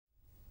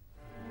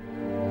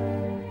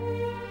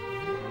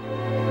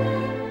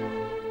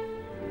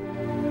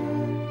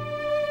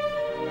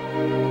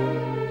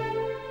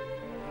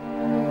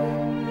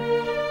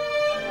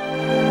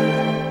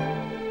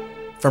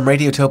From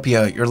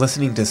Radiotopia, you're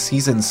listening to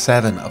Season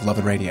 7 of Love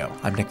and Radio.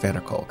 I'm Nick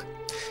Vanderkolk.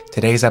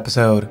 Today's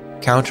episode,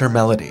 Counter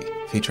Melody,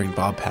 featuring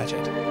Bob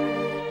Paget.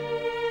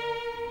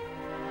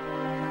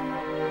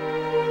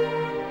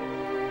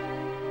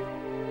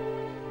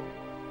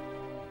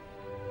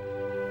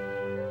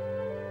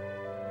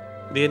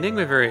 The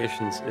Enigma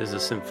Variations is a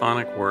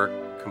symphonic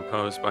work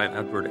composed by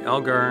Edward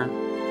Elgar.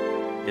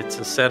 It's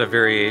a set of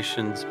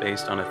variations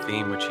based on a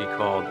theme which he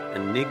called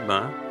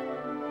Enigma.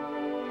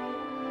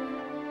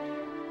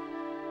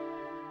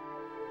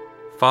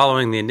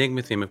 Following the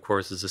Enigma theme, of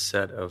course, is a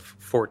set of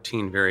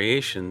 14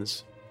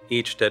 variations,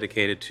 each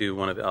dedicated to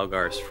one of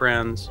Elgar's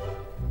friends.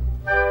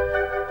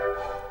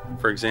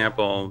 For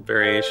example,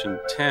 Variation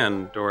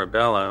 10,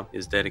 Dorabella,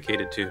 is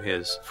dedicated to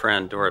his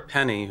friend Dora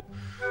Penny.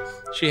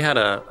 She had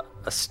a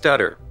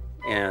stutter,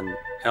 and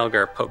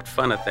Elgar poked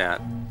fun at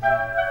that.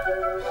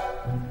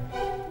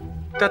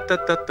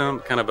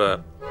 Dum, kind of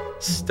a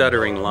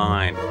stuttering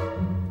line.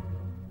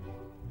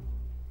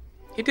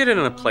 He did it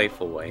in a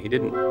playful way. He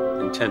didn't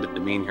intend to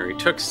demean her. He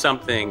took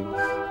something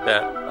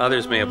that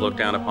others may have looked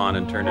down upon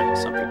and turned it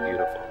into something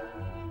beautiful.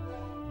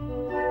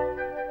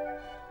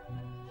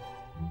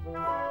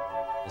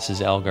 This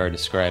is Elgar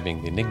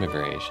describing the Enigma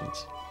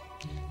Variations.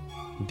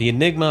 The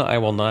enigma I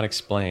will not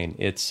explain.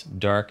 Its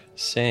dark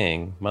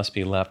saying must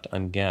be left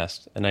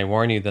unguessed, and I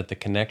warn you that the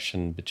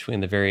connection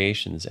between the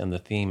variations and the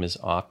theme is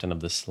often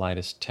of the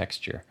slightest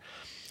texture.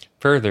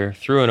 Further,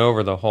 through and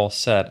over the whole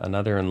set,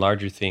 another and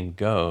larger theme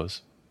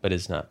goes, but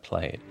is not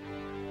played.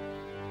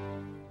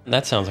 And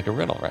that sounds like a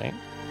riddle, right?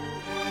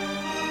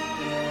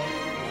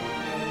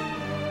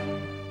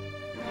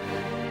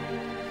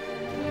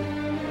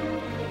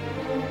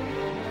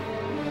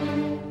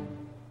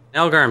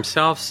 Elgar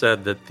himself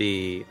said that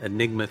the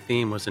Enigma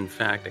theme was in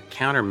fact a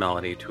counter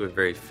melody to a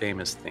very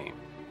famous theme.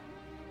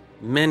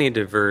 Many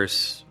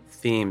diverse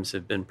themes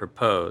have been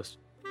proposed.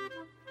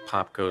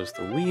 Pop Goes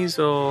the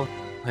Weasel,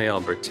 Hail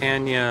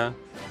Britannia,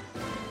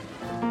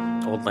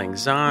 Auld Lang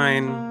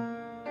Syne,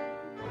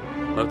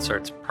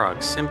 Mozart's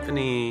Prague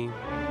Symphony.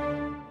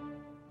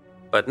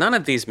 But none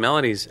of these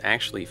melodies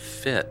actually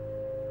fit,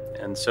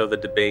 and so the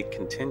debate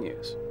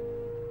continues.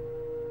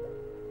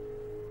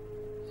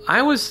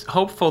 I was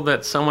hopeful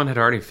that someone had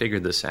already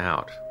figured this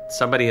out.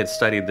 Somebody had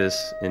studied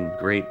this in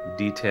great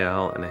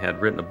detail and had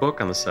written a book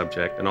on the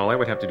subject, and all I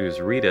would have to do is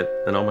read it,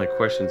 and all my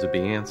questions would be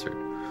answered.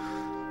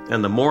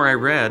 And the more I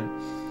read,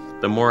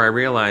 the more I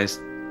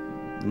realized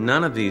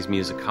none of these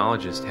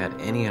musicologists had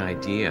any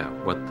idea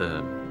what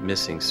the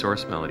missing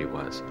source melody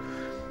was.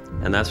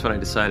 And that's when I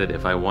decided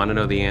if I want to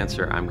know the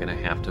answer, I'm going to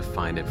have to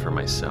find it for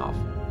myself.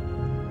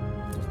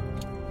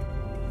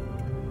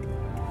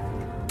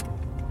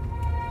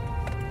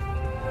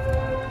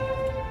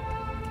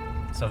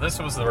 So this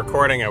was the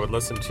recording I would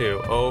listen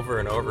to over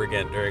and over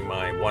again during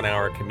my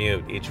 1-hour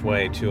commute each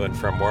way to and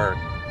from work.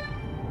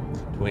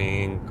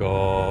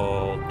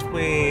 Twinkle,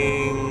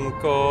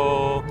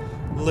 twinkle,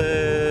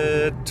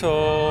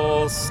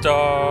 little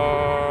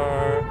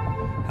star,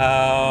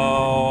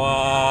 how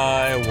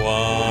I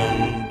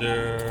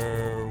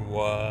wonder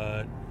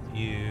what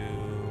you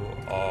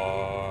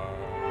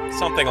are.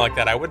 Something like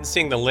that. I wouldn't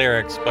sing the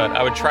lyrics, but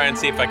I would try and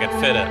see if I could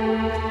fit it.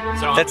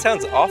 So that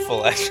sounds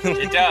awful,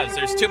 actually. It does.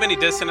 There's too many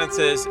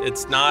dissonances.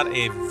 It's not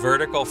a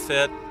vertical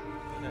fit.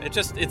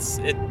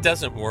 It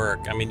doesn't work.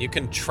 I mean, you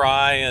can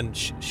try and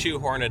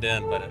shoehorn it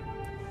in, but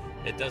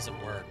it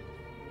doesn't work.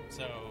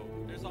 So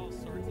there's all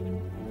sorts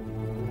of...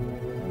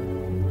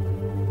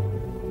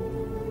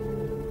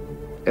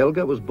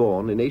 Elgar was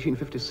born in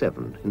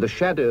 1857 in the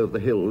shadow of the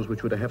hills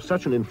which were to have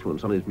such an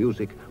influence on his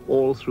music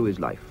all through his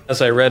life.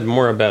 As I read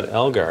more about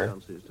Elgar,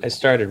 I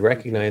started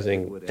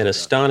recognizing an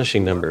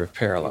astonishing number of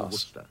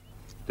parallels.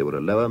 They were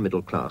a lower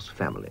middle-class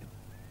family.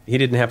 He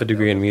didn't have a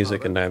degree in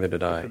music, and neither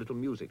did I.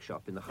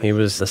 He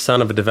was the son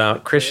of a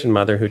devout Christian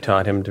mother who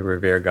taught him to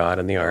revere God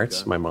and the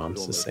arts. My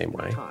mom's the same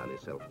way.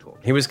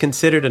 He was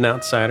considered an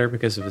outsider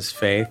because of his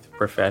faith,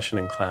 profession,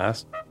 and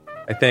class.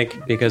 I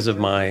think because of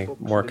my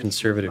more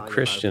conservative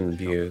Christian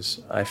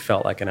views, I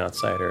felt like an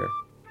outsider.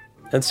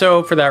 And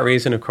so, for that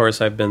reason, of course,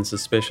 I've been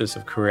suspicious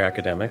of career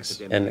academics,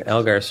 and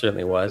Elgar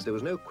certainly was. There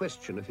was no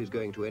question of his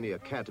going to any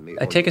academy.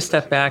 I take a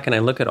step back and I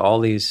look at all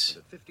these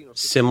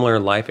similar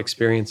life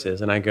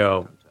experiences, and I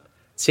go,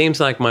 it seems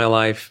like my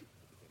life,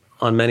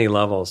 on many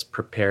levels,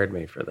 prepared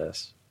me for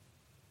this.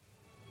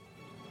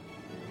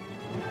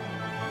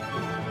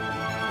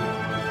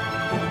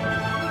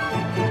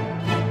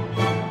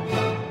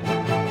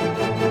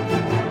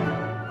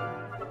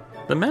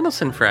 The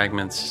Mendelssohn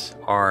Fragments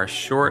are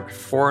short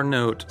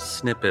 4-note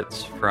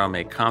snippets from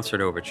a concert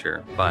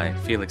overture by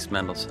Felix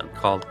Mendelssohn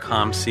called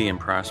Calm Sea and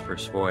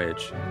Prosperous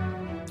Voyage.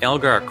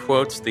 Elgar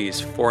quotes these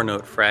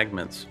 4-note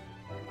fragments.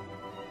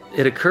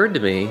 It occurred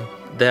to me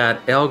that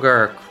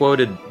Elgar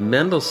quoted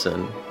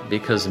Mendelssohn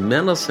because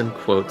Mendelssohn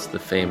quotes the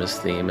famous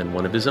theme in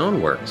one of his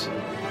own works.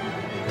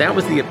 That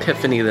was the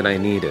epiphany that I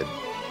needed.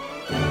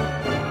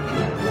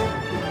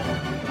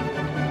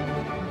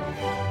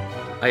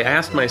 I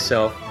asked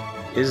myself,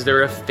 is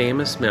there a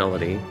famous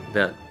melody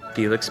that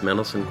Felix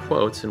Mendelssohn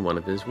quotes in one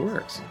of his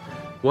works?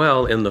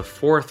 Well, in the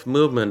fourth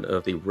movement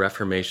of the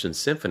Reformation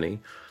Symphony,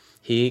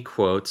 he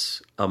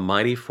quotes, "A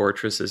mighty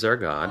fortress is our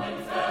God."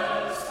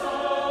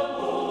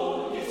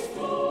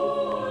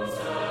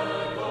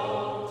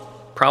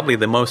 Probably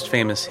the most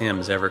famous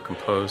hymns ever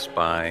composed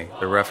by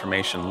the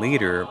Reformation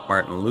leader,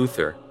 Martin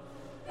Luther.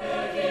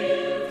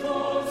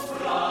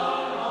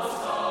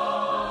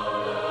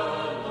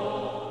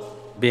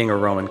 Being a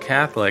Roman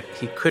Catholic,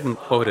 he couldn't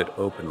quote it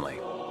openly.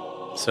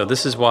 So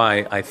this is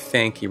why I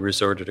think he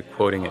resorted to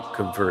quoting it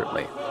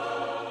covertly,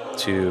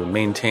 to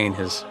maintain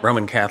his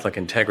Roman Catholic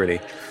integrity,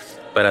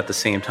 but at the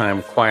same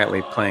time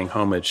quietly paying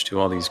homage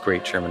to all these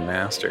great German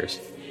masters.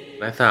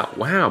 And I thought,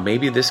 wow,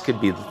 maybe this could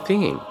be the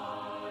theme.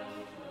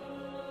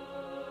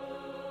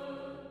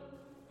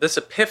 This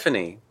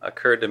epiphany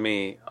occurred to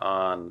me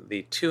on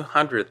the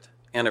 200th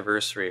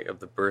anniversary of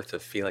the birth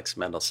of Felix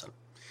Mendelssohn.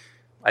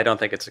 I don't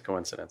think it's a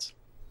coincidence.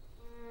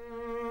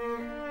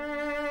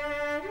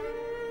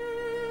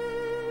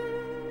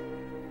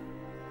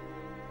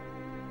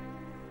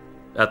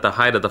 At the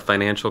height of the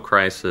financial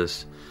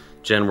crisis,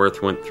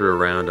 Genworth went through a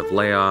round of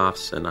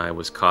layoffs, and I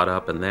was caught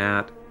up in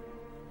that.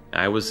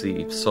 I was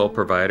the sole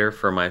provider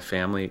for my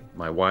family,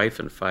 my wife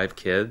and 5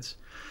 kids.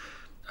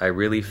 I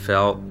really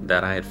felt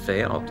that I had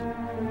failed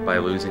by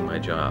losing my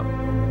job.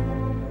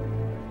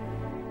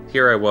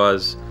 Here I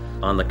was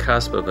on the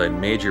cusp of a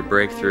major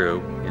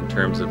breakthrough in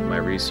terms of my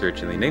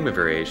research in the Enigma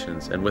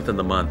variations, and within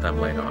the month I'm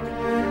laid off.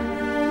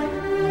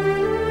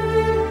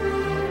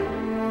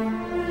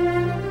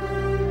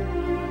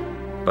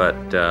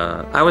 But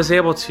I was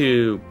able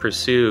to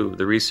pursue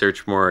the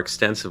research more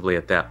extensively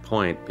at that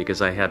point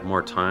because I had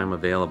more time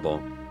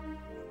available.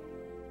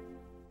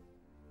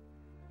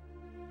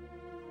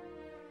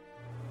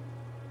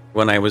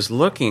 When I was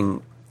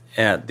looking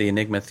at the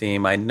Enigma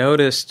theme, I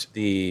noticed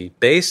the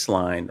bass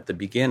line at the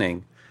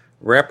beginning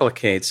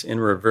replicates in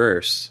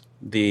reverse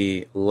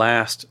the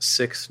last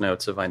 6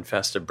 notes of Ein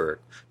feste Burg.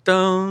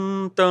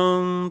 Dun,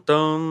 dun,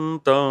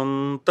 dun,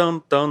 dun,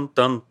 dun, dun,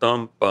 dun,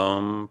 dun,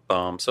 bum,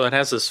 bum. So it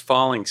has this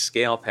falling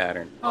scale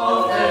pattern.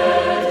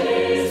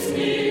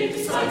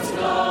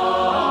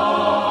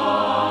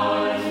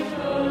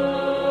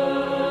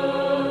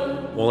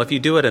 Well, if you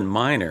do it in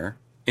minor,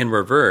 in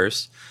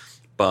reverse,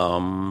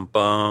 bum,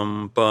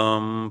 bum,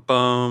 bum,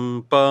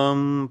 bum,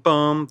 bum,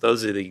 bum,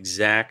 those are the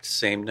exact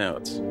same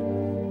notes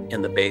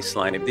in the bass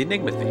line of the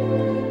Enigma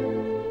theme.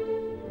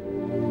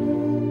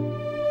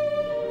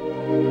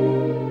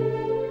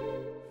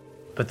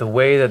 But the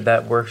way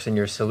that works in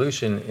your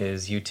solution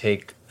is you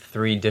take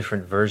 3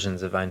 different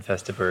versions of Ein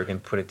feste Burg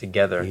and put it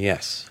together.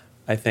 Yes.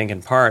 I think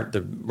in part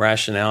the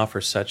rationale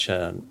for such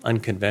an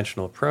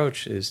unconventional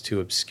approach is to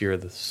obscure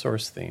the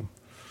source theme.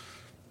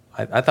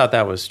 I thought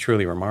that was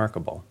truly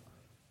remarkable.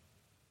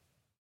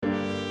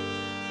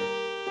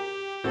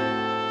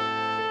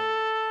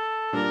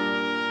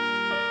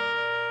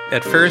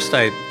 At first,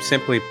 I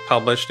simply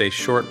published a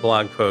short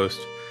blog post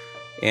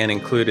and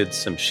included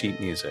some sheet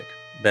music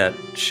that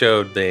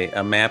showed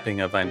a mapping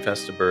of Ein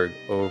feste Burg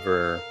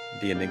over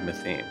the Enigma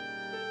theme.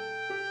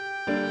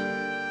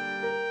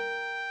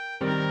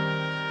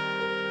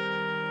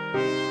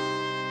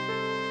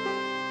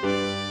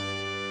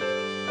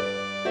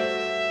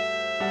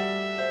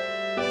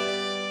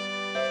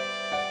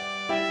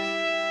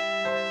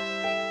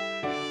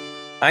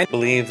 I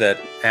believe that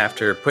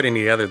after putting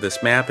together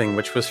this mapping,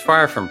 which was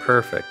far from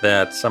perfect,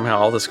 that somehow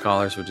all the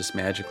scholars would just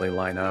magically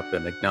line up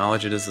and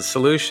acknowledge it as the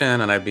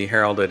solution, and I'd be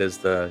heralded as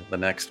the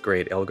next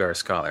great Elgar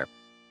scholar.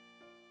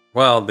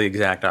 Well, the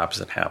exact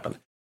opposite happened.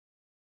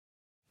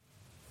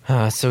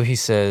 So he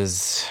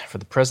says, for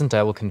the present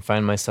I will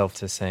confine myself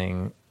to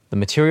saying, the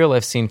material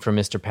I've seen from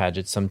Mr.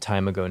 Paget some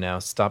time ago now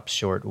stops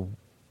short,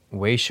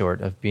 way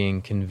short of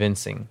being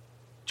convincing.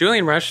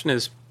 Julian Rushton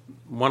is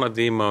one of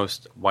the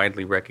most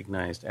widely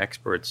recognized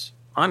experts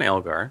on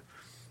Elgar.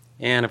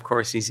 And of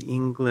course, he's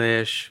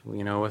English,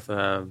 with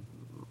a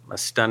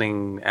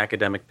stunning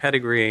academic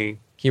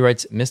pedigree. He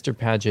writes, Mr.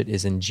 Paget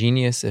is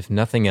ingenious, if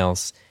nothing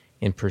else,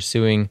 in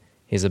pursuing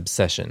his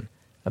obsession.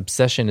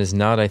 Obsession is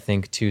not, I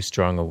think, too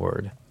strong a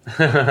word.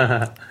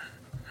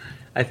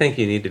 I think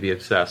you need to be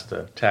obsessed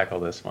to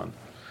tackle this one.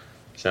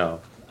 So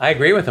I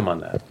agree with him on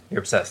that. You're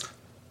obsessed?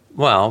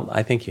 Well,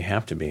 I think you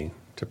have to be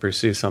to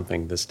pursue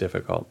something this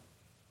difficult.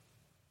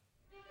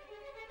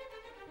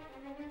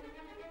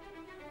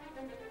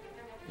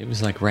 It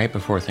was like right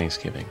before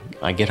Thanksgiving.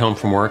 I get home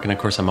from work, and of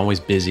course I'm always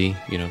busy,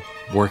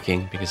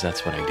 working, because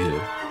that's what I do.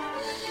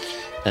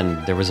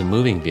 And there was a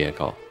moving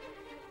vehicle.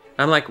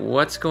 I'm like,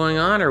 what's going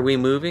on? Are we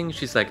moving?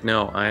 She's like,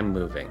 no, I'm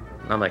moving.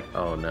 I'm like,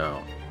 oh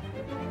no.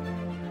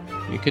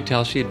 You could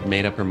tell she had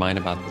made up her mind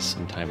about this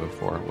some time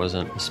before. It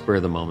wasn't a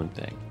spur-of-the-moment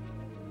thing.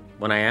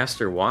 When I asked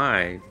her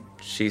why,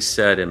 she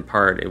said in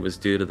part it was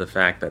due to the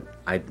fact that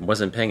I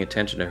wasn't paying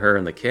attention to her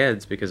and the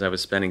kids because I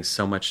was spending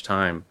so much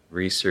time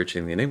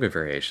researching the Enigma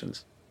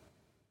variations.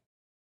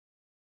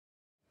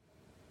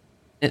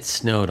 It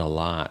snowed a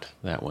lot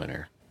that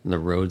winter, and the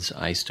roads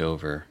iced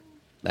over.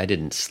 I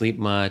didn't sleep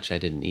much, I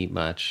didn't eat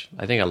much.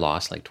 I think I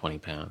lost like 20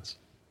 pounds.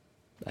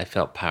 I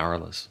felt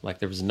powerless, like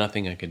there was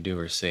nothing I could do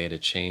or say to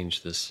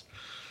change this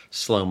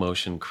slow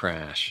motion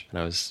crash. And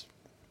I was...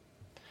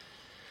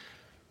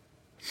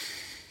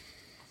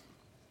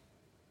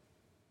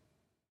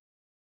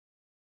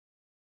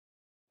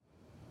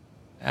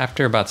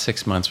 After about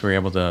 6 months, we were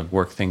able to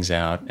work things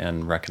out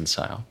and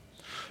reconcile.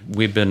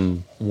 We've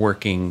been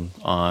working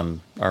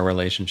on our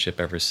relationship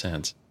ever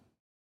since.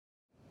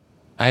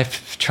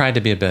 I've tried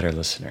to be a better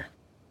listener.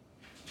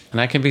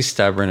 And I can be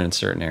stubborn in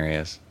certain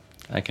areas.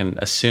 I can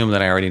assume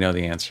that I already know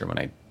the answer when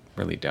I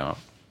really don't.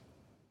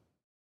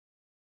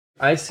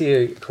 I see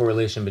a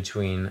correlation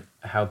between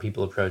how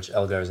people approach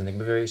Elgar's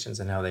Enigma Variations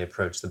and how they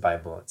approach the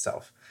Bible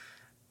itself.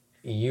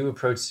 You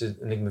approach the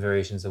Enigma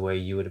Variations the way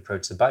you would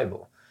approach the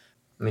Bible.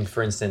 I mean,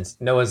 for instance,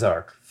 Noah's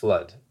Ark,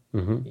 flood.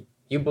 Mm-hmm.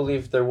 You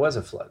believe there was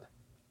a flood.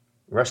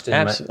 Rushton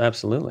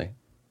absolutely.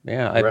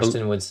 Yeah.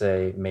 Rushton would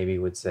say,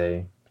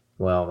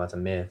 well, that's a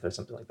myth or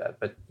something like that.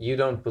 But you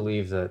don't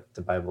believe that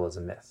the Bible is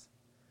a myth.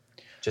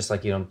 Just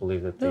like you don't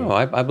believe that No,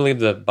 I believe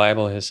the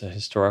Bible is a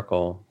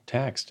historical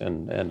text,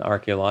 and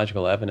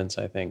archaeological evidence,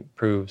 I think,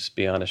 proves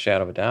beyond a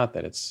shadow of a doubt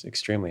that it's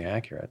extremely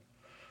accurate.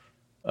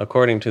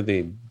 According to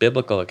the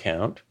biblical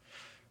account,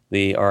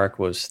 the ark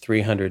was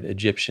 300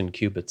 Egyptian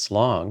cubits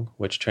long,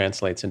 which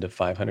translates into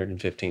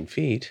 515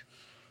 feet.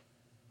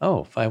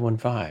 Oh,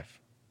 515.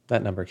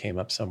 That number came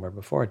up somewhere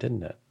before,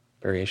 didn't it?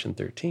 Variation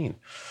 13.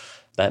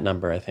 That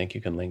number, I think,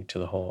 you can link to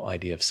the whole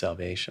idea of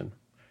salvation.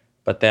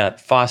 But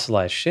that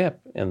fossilized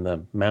ship in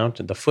the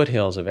mountain, the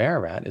foothills of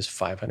Ararat, is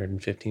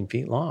 515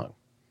 feet long.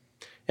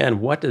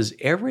 And what does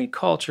every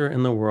culture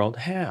in the world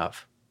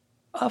have?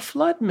 A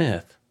flood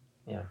myth.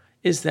 Yeah.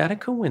 Is that a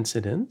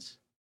coincidence?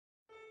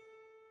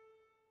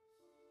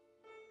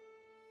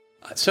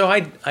 So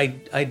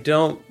I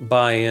don't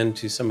buy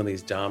into some of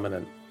these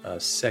dominant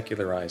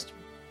secularized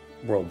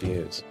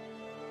worldviews.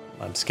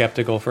 I'm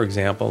skeptical, for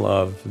example,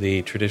 of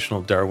the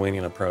traditional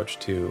Darwinian approach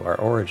to our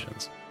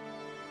origins.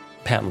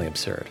 Patently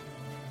absurd.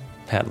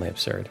 Patently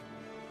absurd.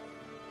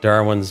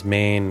 Darwin's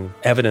main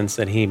evidence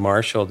that he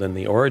marshaled in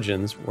the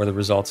origins were the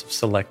results of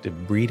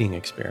selective breeding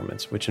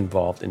experiments, which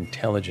involved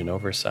intelligent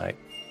oversight,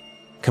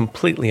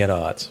 completely at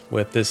odds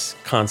with this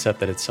concept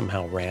that it's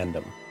somehow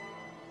random.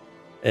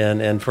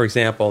 And for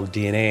example,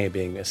 DNA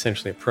being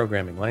essentially a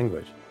programming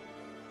language.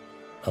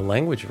 A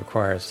language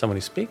requires someone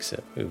who speaks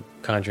it, who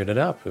conjured it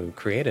up, who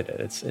created it.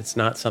 It's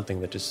not something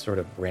that just sort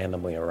of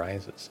randomly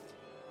arises.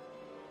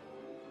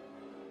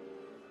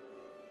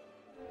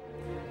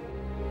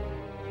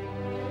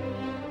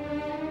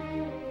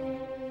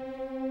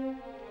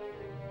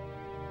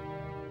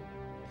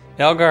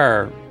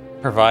 Elgar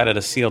provided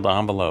a sealed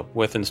envelope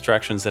with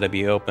instructions that it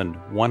be opened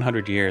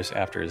 100 years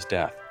after his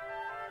death.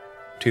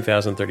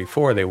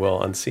 2034, they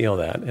will unseal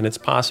that, and it's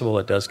possible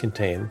it does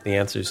contain the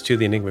answers to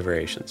the Enigma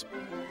Variations.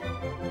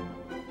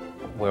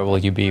 Where will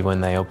you be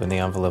when they open the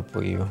envelope?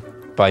 Will you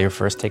buy your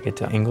first ticket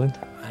to England?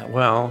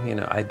 Well,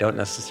 I don't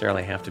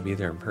necessarily have to be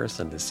there in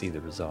person to see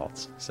the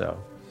results.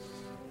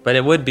 But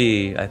it would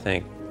be, I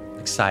think,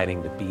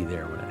 exciting to be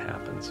there when it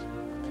happens.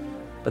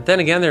 But then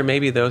again, there may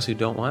be those who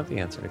don't want the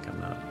answer to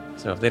come out.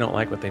 So if they don't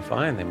like what they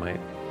find, they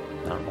might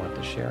not want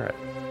to share it.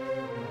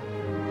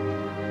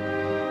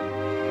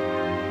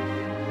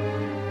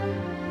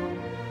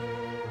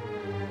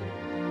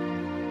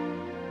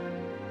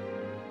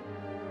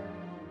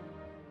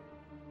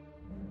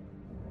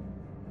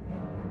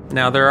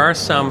 Now, there are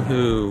some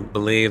who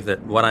believe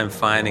that what I'm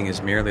finding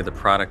is merely the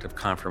product of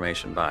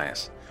confirmation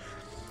bias.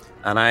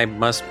 And I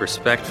must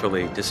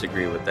respectfully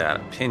disagree with that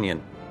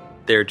opinion.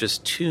 There are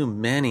just too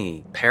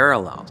many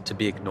parallels to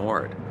be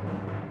ignored.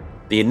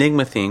 The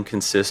Enigma theme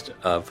consists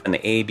of an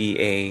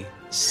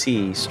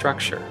ABAC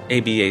structure.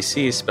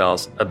 ABAC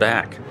spells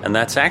aback, and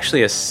that's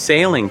actually a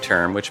sailing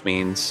term, which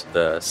means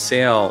the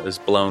sail is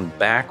blown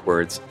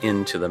backwards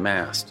into the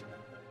mast.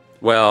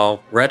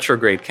 Well,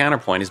 retrograde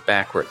counterpoint is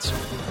backwards.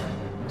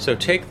 So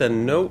take the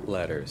note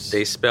letters.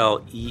 They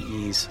spell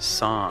EE's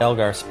psalm.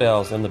 Elgar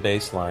spells in the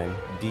bass line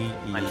DE.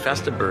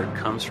 Infested Bird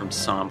comes from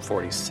Psalm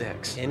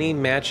 46. Any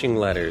matching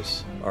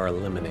letters are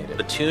eliminated.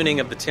 The tuning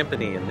of the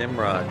timpani in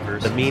Nimrod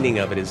verse, the meaning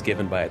of it is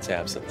given by its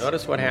absence.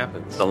 Notice what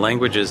happens. The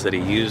languages that he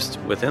used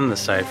within the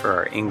cipher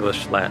are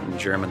English, Latin,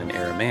 German, and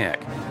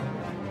Aramaic.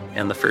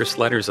 And the first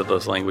letters of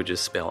those languages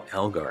spell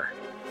Elgar.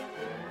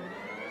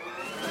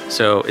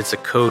 So it's a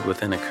code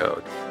within a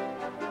code.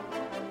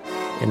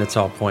 And it's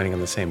all pointing in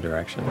the same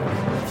direction.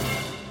 I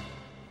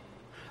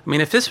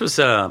mean, if this was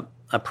a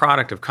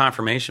product of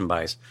confirmation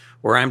bias,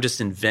 where I'm just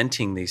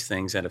inventing these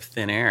things out of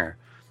thin air,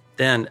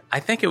 then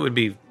I think it would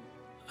be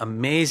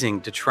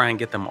amazing to try and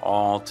get them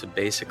all to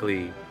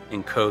basically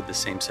encode the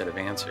same set of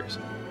answers.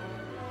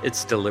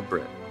 It's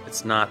deliberate.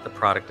 It's not the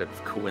product of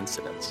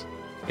coincidence.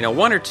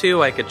 One or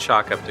two I could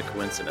chalk up to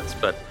coincidence,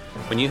 but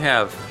when you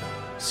have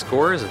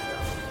scores of them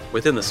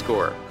within the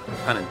score,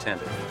 pun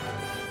intended,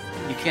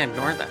 you can't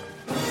ignore that.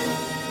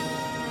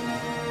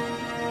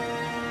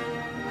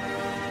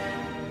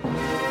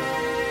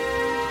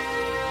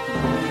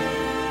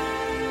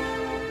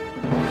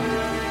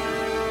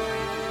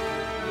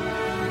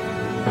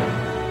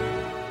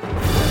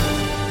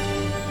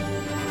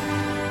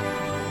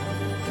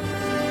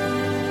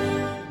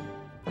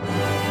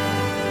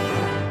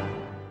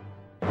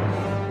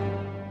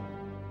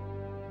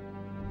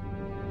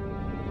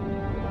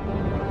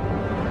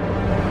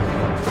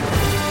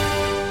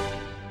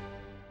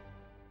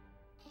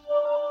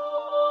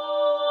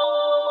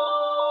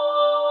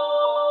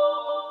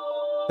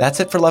 That's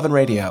it for Love and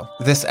Radio.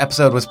 This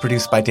episode was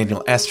produced by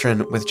Daniel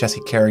Estrin with Jesse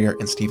Carrier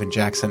and Stephen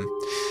Jackson.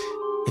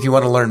 If you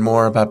want to learn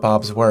more about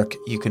Bob's work,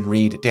 you can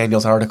read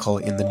Daniel's article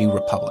in The New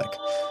Republic.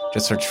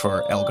 Just search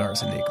for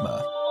Elgar's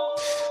Enigma.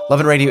 Love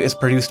and Radio is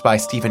produced by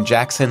Stephen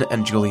Jackson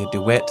and Julia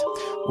DeWitt.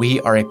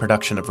 We are a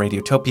production of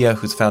Radiotopia,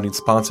 whose founding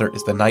sponsor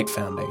is the Knight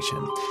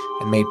Foundation,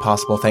 and made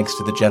possible thanks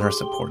to the generous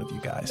support of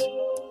you guys.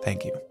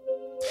 Thank you.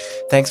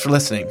 Thanks for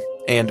listening,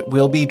 and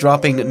we'll be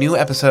dropping new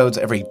episodes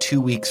every 2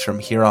 weeks from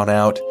here on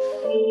out,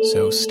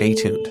 so stay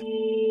tuned.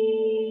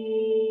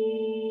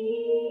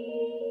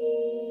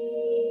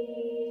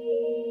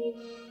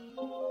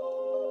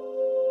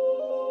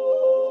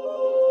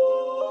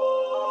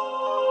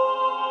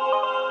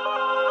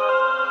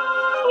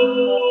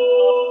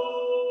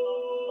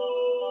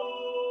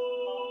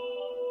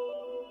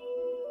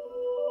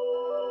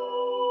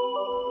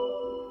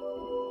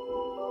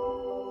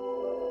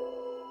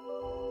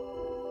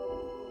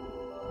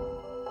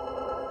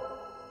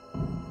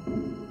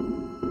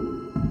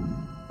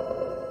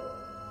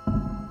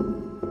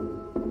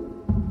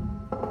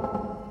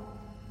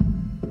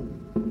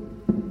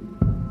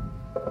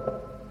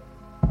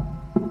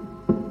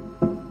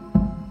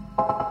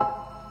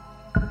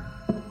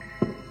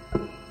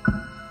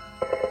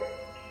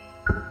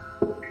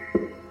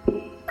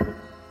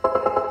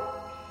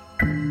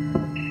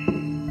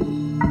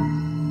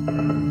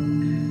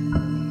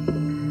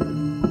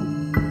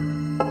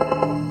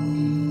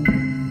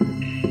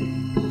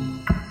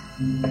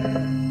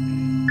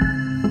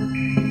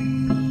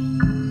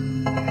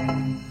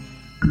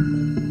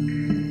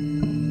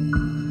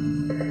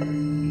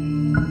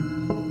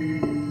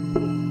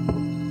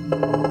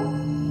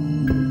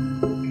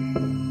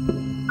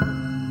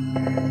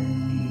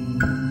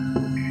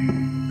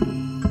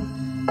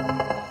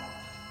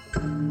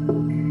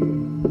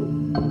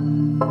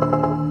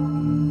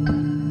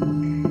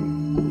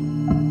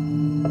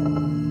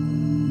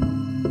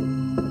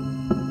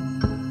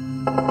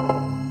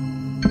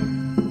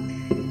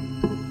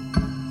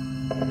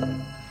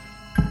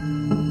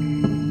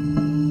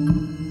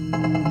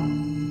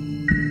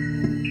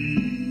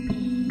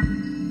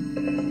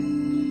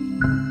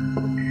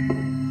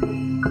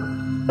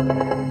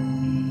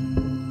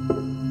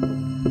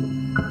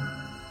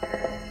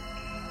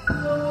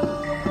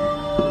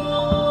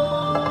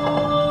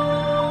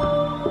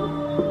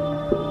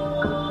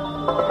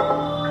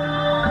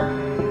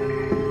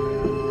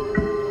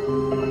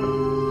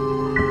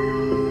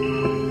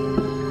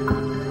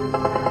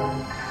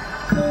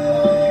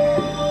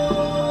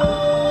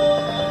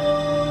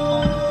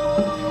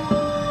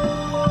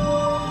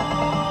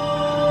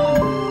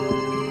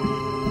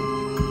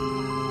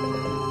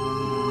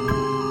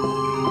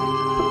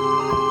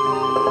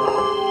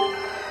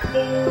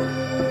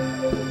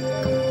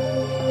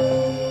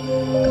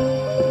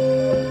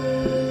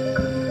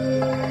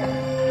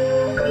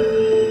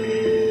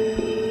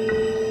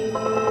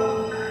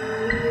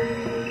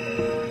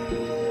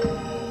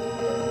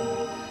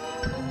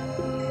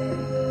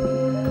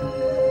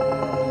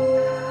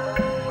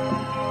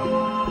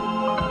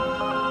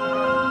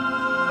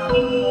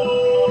 Thank you.